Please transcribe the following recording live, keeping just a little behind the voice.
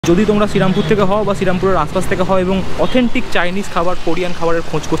যদি তোমরা শ্রীরামপুর থেকে হও বা শ্রীরামপুরের আশপাশ থেকে হও এবং অথেন্টিক চাইনিজ খাবার কোরিয়ান খাবারের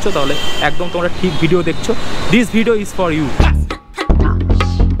খোঁজ করছো তাহলে একদম তোমরা ঠিক ভিডিও দেখছো। This video is for you.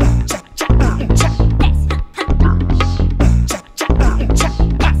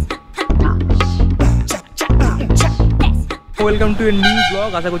 Welcome to a new blog.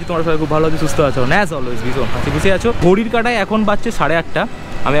 আশা করছি তোমরা সবাই খুব ভালো আছো, সুস্থ আছো, অ্যাজ অলওয়েজ ভীষণ হাসি খুশি আছো। ঘড়ির কাটায় এখন বাজছে 8:30।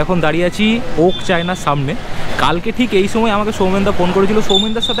 আমি এখন দাঁড়িয়ে আছি ওক চায়নার সামনে। কালকে ঠিক এই সময় আমাকে সৌমেনদা ফোন করেছিল।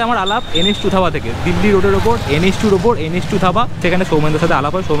 সৌমেনদার সাথে আমার আলাপ NH2 ধাবা থেকে, দিল্লি রোডের ওপর NH2 ওপর NH2 ধাবা, সেখানে সৌমেনদার সাথে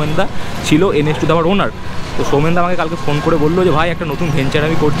আলাপ হয়। সৌমেনদা ছিল NH2 ধাবার ওনার। তো সৌমেনদা আমাকে কালকে ফোন করে বললো যে ভাই একটা নতুন ভেঞ্চার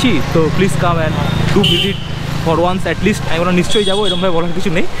আমি করছি, তো please come and do visit for once at least. আমি বললাম নিশ্চয়ই যাবো, এরকমভাবে বলার কিছু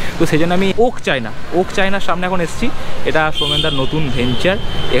নেই। তো সেই জন্য আমি ওক চায়নার সামনে এখন এসেছি। এটা সৌমেনদার নতুন ভেঞ্চার।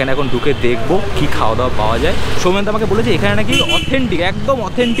 এখানে এখন ঢুকে দেখবো কি খাওয়া দাওয়া পাওয়া যায়। সৌমেনদা আমাকে বলেছে এখানে নাকি একদম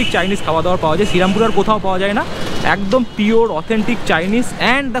অথেন্টিক চাইনিজ খাওয়া দাওয়া পাওয়া যায়, শ্রীরামপুর আর কোথাও পাওয়া যায় না। একদম pure authentic Chinese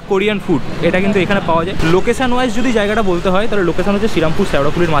and the Korean food, এটা কিন্তু এখানে পাওয়া যায়। লোকেশন ওয়াইজ যদি জায়গাটা বলতে হয় তাহলে লোকেশন হচ্ছে শ্রীরামপুর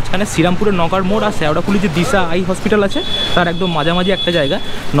শেওড়াফুলির মাঝখানে। শ্রীরামপুরের নগার মোড় আর শেওড়াফুলি যে দিশা আই হসপিটাল আছে তার একদম মাঝামাঝি একটা জায়গা।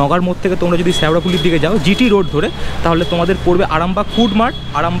 নগার মোড় থেকে তোমরা যদি শেওড়াফুলির দিকে যাও GT রোড ধরে, তাহলে তোমাদের পড়বে Arambagh food mart.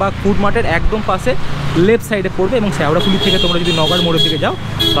 Arambagh food মার্টের একদম পাশে লেফট সাইডে পড়বে, এবং শেওড়াফুলি থেকে তোমরা যদি নগার মোড়ের দিকে যাও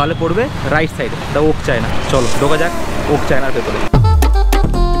তাহলে পড়বে রাইট সাইডে দ্য ওক চায়না। চলো ঢোকা যাক ওক চায়নার ভেতরে।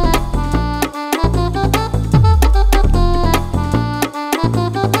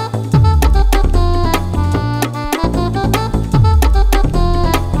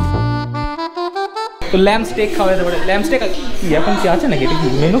 তো ল্যাম্প স্টেক খাওয়া যেতে পারে। ল্যাম্প স্টেক কি এখন কি আছে নাকি? এটা কি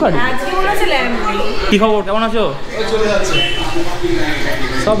মেনু কার্ড? কি খবর, কেমন আছো?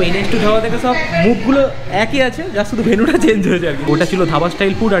 সব NH2 ধাবা থেকে সব মুখগুলো একই আছে, যা শুধু মেনুটা চেঞ্জ হয়েছে আর কি। ওটা ছিল ধাবা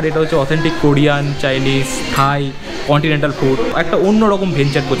স্টাইল ফুড, আর এটা হচ্ছে অথেন্টিক কোরিয়ান, চাইনিজ, থাই, কন্টিনেন্টাল ফুড। একটা অন্যরকম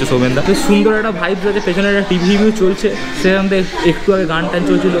ভেঞ্চার করছে সৌমেনদা। বেশ সুন্দর একটা ভাইবস আছে, পেছনে একটা টিভি চলছে, সেখান থেকে একটু আগে গান টান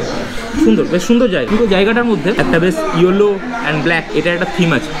চলছিল। সুন্দর, বেশ সুন্দর জায়গা। কিন্তু জায়গাটার মধ্যে একটা বেশ ইয়েলো অ্যান্ড ব্ল্যাক এটা একটা থিম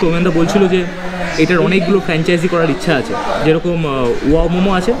আছে। সৌমেনদা বলছিল যে এটার অনেকগুলো ফ্র্যাঞ্চাইজি করার ইচ্ছা আছে। যেরকম ওয়া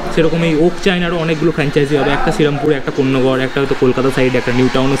মোমো আছে, সেরকম এই ওক চায়নারও অনেকগুলো ফ্র্যাঞ্চাইজি হবে। একটা শ্রীরামপুরে, একটা কোন্নগর, একটা হয়তো কলকাতা সাইডে, একটা নিউ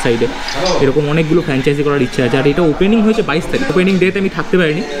টাউনের সাইডে, এরকম অনেকগুলো ফ্র্যাঞ্চাইজি করার ইচ্ছা আছে। আর এটা ওপেনিং হয়েছে 22 তারিখ। ওপেনিং ডেট আমি থাকতে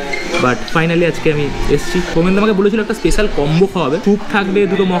পারিনি, বাট ফাইনালি আজকে আমি এসেছি। সৌমেনদা আমাকে বলেছিল একটা স্পেশাল কম্বো খাওয়াবে, স্যুপ থাকবে,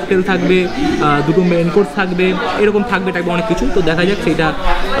 দুটো মকটেল থাকবে, দুটো মেন কোর্স থাকবে, এরকম থাকবে অনেক কিছু। তো দেখা যাক সেইটা।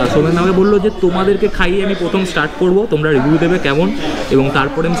 সৌমেনদা আমাকে বললো যে তোমাদেরকে খাইয়ে আমি প্রথম স্টার্ট করবো, তোমরা রিভিউ দেবে কেমন, এবং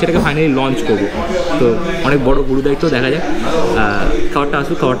তারপরে আমি সেটাকে ফাইনালি লঞ্চ করবো। তো অনেক বড় গুরু দায়িত্ব। দেখা যাক খাবারটা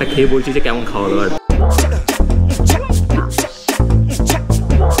আসুক, খাবারটা খেয়ে বলছি যে কেমন খাওয়া দাওয়ার।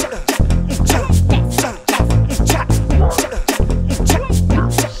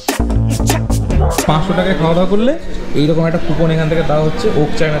 500 টাকায় খাওয়া দাওয়া করলে এইরকম একটা কুপন এখান থেকে দেওয়া হচ্ছে।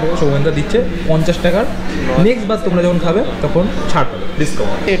 ওক চায়না থেকে সৌমেনদা দিচ্ছে 50 টাকার। নেক্সট বার তোমরা যখন খাবে তখন ছাড় পাবে,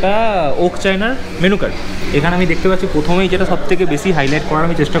 ডিসকাউন্ট। এটা ওক চায়নার মেনু কার্ড। এখানে আমি দেখতে পাচ্ছি প্রথমেই যেটা সব থেকে বেশি হাইলাইট করার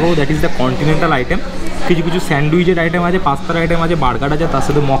আমি চেষ্টা করবো, that is the continental item. কিছু স্যান্ডউইচের আইটেম আছে, পাস্তার আইটেম আছে, বার্গার আছে, তার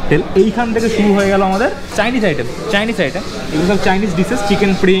সাথে মকটেল। এইখান থেকে শুরু হয়ে গেল আমাদের চাইনিজ আইটেম। এগুলো সব চাইনিজ ডিশেস,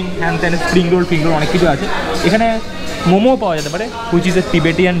 চিকেন স্প্রিং, হ্যান ত্যান, স্প্রিং রোল অনেক কিছু আছে। এখানে মোমো পাওয়া যেতে পারে, which is a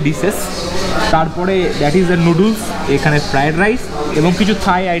Tibetan dishes. তারপরে দ্যাট ইজ দ্য নুডলস, এখানে ফ্রাইড রাইস, এবং কিছু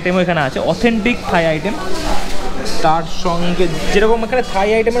থাই আইটেমও এখানে আছে, অথেন্টিক থাই আইটেম। তার সঙ্গে যেরকম এখানে থাই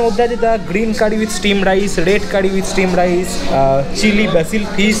আইটেমের মধ্যে আছে the green curry with steam rice, red curry with steam rice, chilli Basil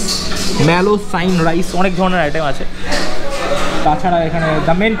fish, mallow sign rice, অনেক ধরনের আইটেম আছে। তাছাড়া এখানে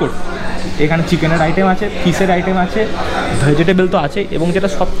দ্য মেন কোর্স, এখানে চিকেনের আইটেম আছে, ফিশের আইটেম আছে, ভেজিটেবল তো আছে, এবং যেটা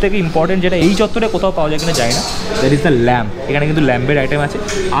সব থেকে ইম্পর্টেন্ট, যেটা এই চত্বরে কোথাও পাওয়া যায় কিনা যায় না, দ্যাট ইজ দ্য ল্যাম্প। এখানে কিন্তু ল্যাম্পের আইটেম আছে।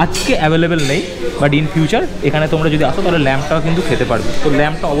 আজকে অ্যাভেলেবেল নেই, বাট ইন ফিউচার এখানে তোমরা যদি আসো তাহলে ল্যাম্পটাও কিন্তু খেতে পারবে। তো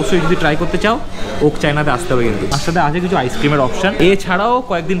ল্যাম্পটা অবশ্যই যদি ট্রাই করতে চাও ওক চায়নাতে আসতে হবে। কিন্তু তার সাথে আছে কিছু আইসক্রিমের অপশান। এছাড়াও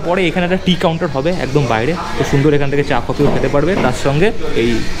কয়েকদিন পরে এখানে একটা টি কাউন্টার হবে একদম বাইরে, তো সুন্দর এখান থেকে চা কফিও খেতে পারবে। তার সঙ্গে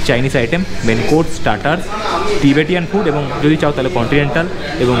এই Chinese item, main course, starters, Tibetan food, এবং যদি চাও তাহলে কন্টিনেন্টাল,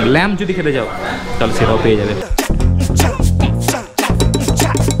 এবং ল্যাম্প যদি খেতে যাও তাহলে সেটাও পেয়ে যাবে।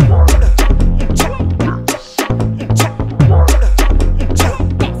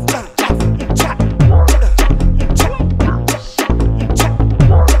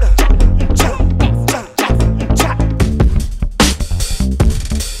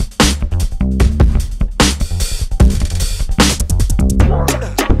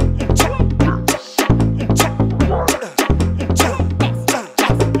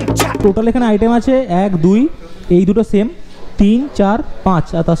 টোটাল এখানে আইটেম আছে 1, 2, এই দুটো সেম, 3, 4, 5,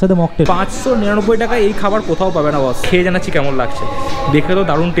 আর তার সাথে মকটেল। 599 টাকায় এই খাবার কোথাও পাবে না বস। খেয়ে জানাচ্ছি কেমন লাগছে। দেখে তো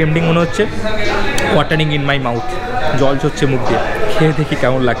দারুণ টেম্পটিং মনে হচ্ছে, ওয়াটারিং ইন মাই মাউথ, জল ঝরছে মুখ দিয়ে। খেয়ে দেখি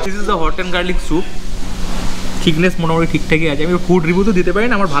কেমন লাগছে। This is the hot and garlic soup. Thickness মোটামুটি ঠিকঠাকই আছে। আমি ফুড রিভিউ তো দিতে পারি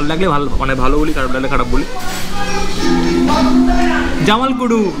না, আমার ভালো লাগলে ভালো, মানে ভালো বলি, খারাপ লাগলে খারাপ বলি। জামাল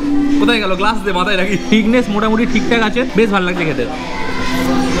কুডু কোথায় গেল? গ্লাস দে, মাথায় রাখি। থিকনেস মোটামুটি ঠিকঠাক আছে, বেশ ভালো লাগছে খেতে।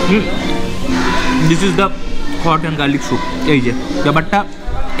 This is the hot and garlic soup. এই যে ব্যাপারটা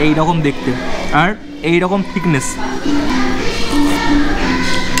এইরকম দেখতে আর এইরকম থিকনেস,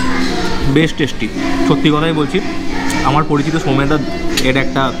 বেশ টেস্টি। সত্যি কথাই বলছি, আমার পরিচিত সৌমেনদা এটা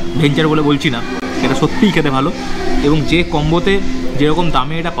একটা ভেঞ্চার বলে বলছি না, এটা সত্যিই খেতে ভালো এবং যে কম্বোতে যেরকম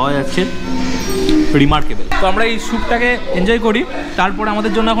দামে এটা পাওয়া যাচ্ছে রিমার্কেবল। তো আমরা এই স্যুপটাকে এনজয় করি, তারপরে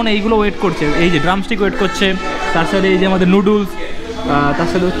আমাদের জন্য এখন এইগুলো ওয়েট করছে। এই যে ড্রামস্টিক ওয়েট করছে, তার সাথে এই যে আমাদের নুডলস, তার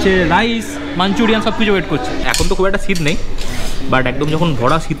সাথে হচ্ছে রাইস, মাঞ্চুরিয়ান, সব কিছু ওয়েট করছে। এখন তো খুব একটা শীত নেই, বাট একদম যখন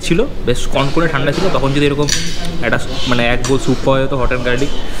ভরা শীত ছিল, বেশ কনকনে ঠান্ডা ছিল, তখন যদি এরকম একটা মানে এক বোল স্যুপ পাওয়া যেত হট অ্যান্ড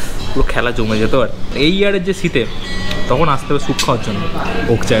গার্লিক, পুরো খেলা জমে যেত। আর এই ইয়ারের যে শীতে তখন আসতে হবে স্যুপ খাওয়ার জন্য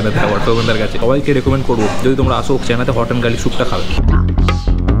ওক চায়নাতে, আবার তোমাদের কাছে সবাইকে রেকমেন্ড করবো যদি তোমরা আসো ওক চায়নাতে হট অ্যান্ড গার্লিক স্যুপটা খাবে।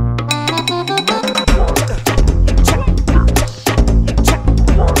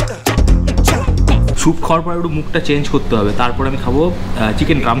 স্যুপ খাওয়ার পর একটু মুখটা চেঞ্জ করতে হবে, তারপর আমি খাবো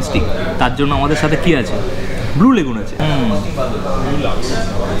চিকেন ড্রামস্টিক। তার জন্য আমাদের সাথে কি আছে? ব্লু লেগুন আছে,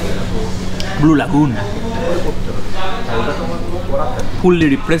 ব্লু লাগুন, ফুললি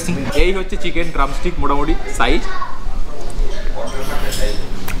রিফ্রেশিং। এই হচ্ছে চিকেন ড্রামস্টিক মোটামুটি সাইজ।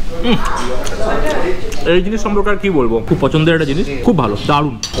 এই জিনিস সম্পর্কে আর কি বলবো, খুব পছন্দের একটা জিনিস, খুব ভালো,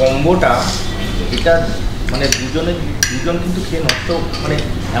 দারুণ কম্বোটা। এটা মানে দুজন কিন্তু খেয়ে নষ্ট, মানে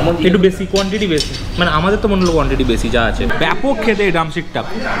এমন একটু বেশি কোয়ান্টিটি বেশি, মানে আমাদের তো মনে হলো কোয়ান্টিটি বেশি যা আছে। ব্যাপক খেতে এই ড্রামস্টিকটা,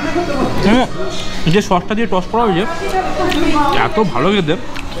 যে সসটা দিয়ে টস করা হয়েছে এত ভালো খেতে,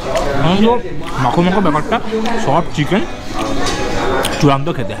 মাখো মাখো ব্যাপারটা, সব চিকেন চূড়ান্ত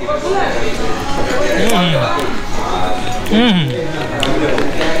খেতে।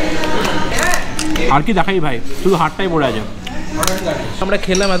 আর কি দেখাই ভাই, শুধু হাতটাই পড়ে আছে। আমরা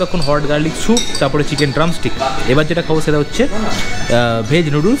খেলাম এতক্ষণ হট গার্লিক স্যুপ, তারপরে চিকেন ড্রামস্টিক। এবার যেটা খাবো সেটা হচ্ছে ভেজ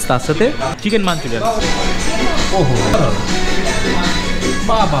নুডলস, তার সাথে চিকেন মাঞ্চুরিয়ান। ওহো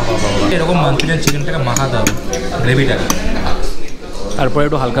বাহ বাহ বাহ, এরকম মাঞ্চুরিয়ান চিকেনটাকে মাখাতে হবে গ্রেভিটাকে, তারপরে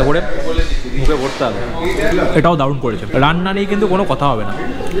একটু হালকা করে মুখে ভরতে হবে। এটাও দারুণ করেছে, রান্না নিয়ে কিন্তু কোনো কথা হবে না।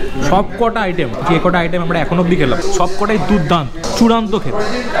 সব কটা আইটেম, যে কটা আইটেম আমরা এখন অবধি খেলাম, সব কটাই দুর্দান্ত, চূড়ান্ত খেতে।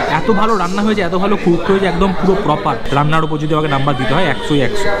 এত ভালো রান্না হয়েছে, এত ভালো কুক হয়েছে, একদম পুরো প্রপার। রান্নার উপর যদি আমাকে নাম্বার দিতে হয়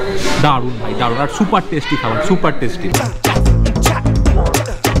 100-100। দারুণ ভাই, দারুণ। আর সুপার টেস্টি খাবার, সুপার টেস্টি।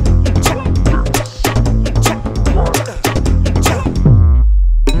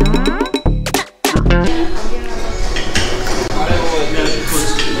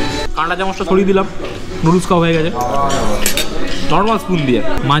 কাঁটা চামচটা ছড়িয়ে দিলাম, নুডলস খাওয়া হয়ে গেছে নর্মাল স্পুন দিয়ে।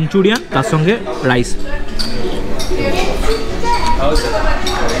 মাঞ্চুরিয়ান, তার সঙ্গে রাইস,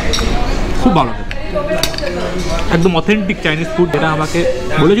 খুব ভালো খেতে, একদম অথেন্টিক চাইনিজ ফুড, যেটা আমাকে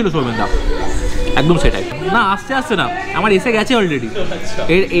বলেছিল সৌমেনদা, একদম সেটাই। না আসতে আসতে না, আমার এসে গেছে অলরেডি,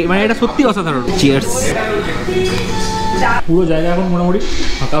 মানে এটা সত্যি অসাধারণ। চিয়ার্স। পুরো জায়গা এখন মোটামুটি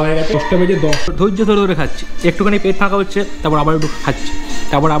ফাঁকা হয়ে গেছে, 10টা বেজে 10। ধৈর্য ধরে ধরে খাচ্ছি, একটুখানি পেট ফাঁকা হচ্ছে, তারপর আবার একটু খাচ্ছি,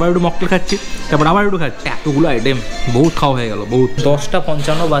 তারপর আবার একটু মকটেল খাচ্ছি, তারপর আবার একটু খাচ্ছি। এতগুলো আইটেম, বহুত খাওয়া হয়ে গেল, বহুত।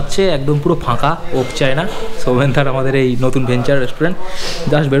 10:55 বাজছে, একদম পুরো ফাঁকা ওক চায়না। সৌমেনদার আমাদের এই নতুন ভেঞ্চার রেস্টুরেন্ট,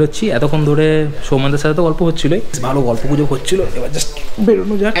 জাস্ট বেরোচ্ছি। এতক্ষণ ধরে সৌমেনদার সাথে তো গল্প হচ্ছিলো, ভালো গল্প গুজব হচ্ছিলো, এবার জাস্ট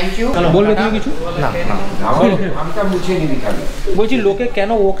বেরোনো যাক। বলবে তুমি কিছু? না, বলছি লোকে কেন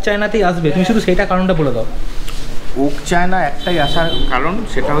ওক চায়নাতেই আসবে, তুমি শুধু সেইটা কারণটা বলে দাও। ওক চায়না একটাই আসার কারণ,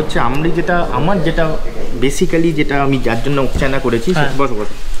 সেটা হচ্ছে আমার যেটা বেসিক্যালি যেটা আমি যার জন্য ওক চায়না করেছি,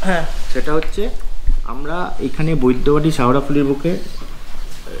 হ্যাঁ, সেটা হচ্ছে আমরা এখানে বৈদ্যবাটি শেওড়াফুলির বুকে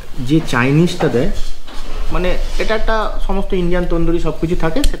যে চাইনিজটা দেয়, মানে এটা একটা সমস্ত ইন্ডিয়ান তন্দুরি সব কিছু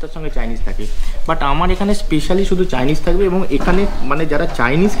থাকে, সেটার সঙ্গে চাইনিজ থাকে, বাট আমার এখানে স্পেশালি শুধু চাইনিজ থাকবে। এবং এখানে মানে যারা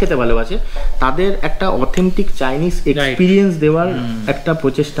চাইনিজ খেতে ভালোবাসে তাদের একটা অথেন্টিক চাইনিজ এক্সপিরিয়েন্স দেওয়ার একটা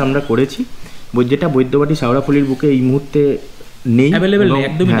প্রচেষ্টা আমরা করেছি, যেটা বৈদ্যবাটি শেওড়াফুলির বুকে এই মুহূর্তে নেই,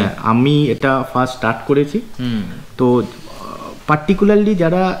 হ্যাঁ, আমি এটা ফার্স্ট স্টার্ট করেছি। তো পার্টিকুলারলি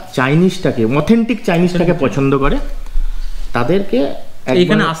যারা চাইনিজটাকে, অথেন্টিক চাইনিজটাকে পছন্দ করে, তাদেরকে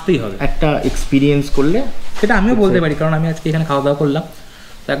এখানে আসতেই হবে, একটা এক্সপিরিয়েন্স করলে। সেটা আমিও বলতে পারি, কারণ আমি আজকে এখানে খাওয়া দাওয়া করলাম,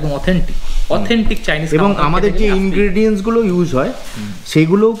 একদম অথেন্টিক চাইনিজ। এবং আমাদের যে ইনগ্রেডিয়েন্টসগুলো ইউজ হয়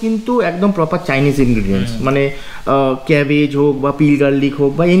সেগুলোও কিন্তু একদম প্রপার চাইনিজ ইনগ্রেডিয়েন্টস, মানে ক্যাবেজ হোক বা পিল গার্লিক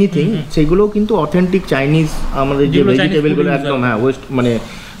হোক বা এনিথিং, সেগুলোও কিন্তু অথেন্টিক চাইনিজ। আমাদের যে ভেজিটেবলগুলো একদম, হ্যাঁ, ওয়েস্ট মানে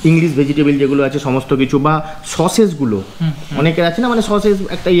ইংলিশ ভেজিটেবল যেগুলো আছে সমস্ত কিছু, বা সসেসগুলো অনেকের আছে না, মানে সসেস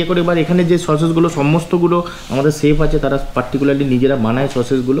একটা ইয়ে করে, এবার এখানে যে সসেসগুলো সমস্তগুলো আমাদের সেফ আছে, তারা পার্টিকুলারলি নিজেরা বানায়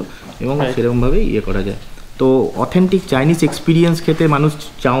সসেসগুলো, এবং সেরকমভাবেই ইয়ে করা যায়। তো তো অথেন্টিক চাইনিজ এক্সপিরিয়েন্স খেতে মানুষ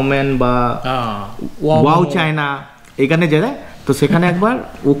চাউম্যান বা ওয়াও চায়না এখানে যায়, তো সেখানে একবার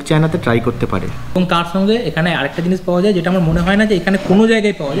ওক চায়নাতে ট্রাই করতে পারে। এবং তার সঙ্গে এখানে আরেকটা জিনিস পাওয়া যায় যেটা আমার মনে হয় না যে এখানে কোনো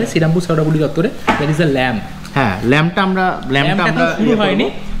জায়গায় পাওয়া যায়, শ্রীরামপুর শেওড়াফুলি চত্বরে, দ্যাট ইজ আ ল্যাম্প। হ্যাঁ, ল্যাম্পটা আমরা শুরু হয়নি,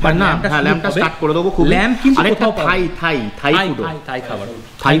 না হ্যাঁ ল্যাম্পটা স্টার্ট করে দেবো। খুব ল্যাম্প কিন্তু আরেকটা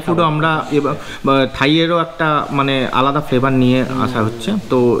থাই ফুডও আমরা থাইয়েরও একটা মানে আলাদা ফ্লেভার নিয়ে আসা হচ্ছে।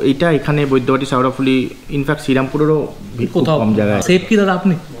 তো এইটা এখানে বৈদ্যবাটি শেওড়াফুলি ইনফ্যাক্ট শ্রীরামপুরেরও কোথাও কম জায়গায়। সেফ কি দাদা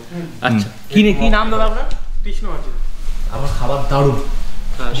আপনি? আচ্ছা, কি নাম দাদা আপনার? কৃষ্ণ আছে। আমার খাবার দারুণ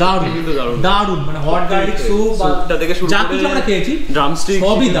দারুণ, মানে হট গার্লিক স্যুপ থেকে শুরু করে আমরা খেয়েছি, ড্রামস্টিক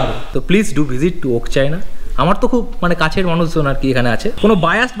সবই দারুণ। তো please do visit to okay China. আমার তো খুব মানে কাছের মানুষজন আর কি এখানে আছে, কোনো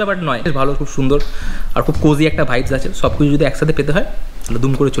বায়াস ব্যাপার নয়, বেশ ভালো, খুব সুন্দর আর খুব কোজি একটা ভাইবস আছে। সব কিছু যদি একসাথে পেতে হয় তাহলে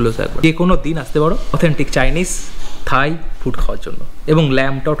দুম করে চলে আসে একবার, যে কোনো দিন আসতে পারো অথেন্টিক চাইনিজ থাই ফুড খাওয়ার জন্য। এবং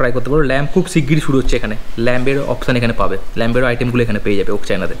ল্যাম্পটাও ট্রাই করতে পারো, ল্যাম্প খুব শিগগিরই শুরু হচ্ছে এখানে, ল্যাম্পের অপশান এখানে পাবে, ল্যাম্পের আইটেমগুলো এখানে পেয়ে যাবে ওক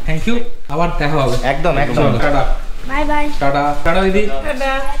চায়নাতে। থ্যাংক ইউ, আবার দেখা হবে। একদম tata bye bye. Tata tata দিদি,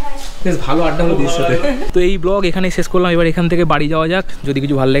 বেশ ভালো আড্ডা হলো দিদির সাথে। তো এই ব্লগ এখানে শেষ করলাম, এবার এখান থেকে বাড়ি যাওয়া যাক। যদি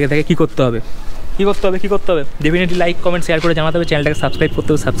কিছু ভালো লেগে থাকে কি করতে হবে ডেফিনেটলি লাইক কমেন্ট শেয়ার করে জানাতে হবে, চ্যানেলটাকে সাবস্ক্রাইব করতে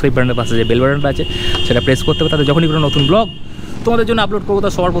হবে, সাবস্ক্রাইব বাটনের পাশে যে বেল বাটনটা আছে সেটা প্রেস করতে হবে, তাতে যখনই কোনো নতুন ব্লগ তোমাদের জন্য আপলোড করবো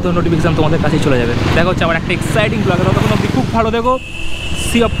তার সবার প্রথমে নোটিফিকেশন তোমাদের কাছেই চলে যাবে। দেখা হচ্ছে আমার একটা এক্সাইটিং ব্লগে, ততক্ষণ অবধি খুব ভালো দেখো।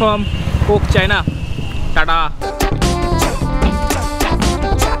 C of from okay China, tata.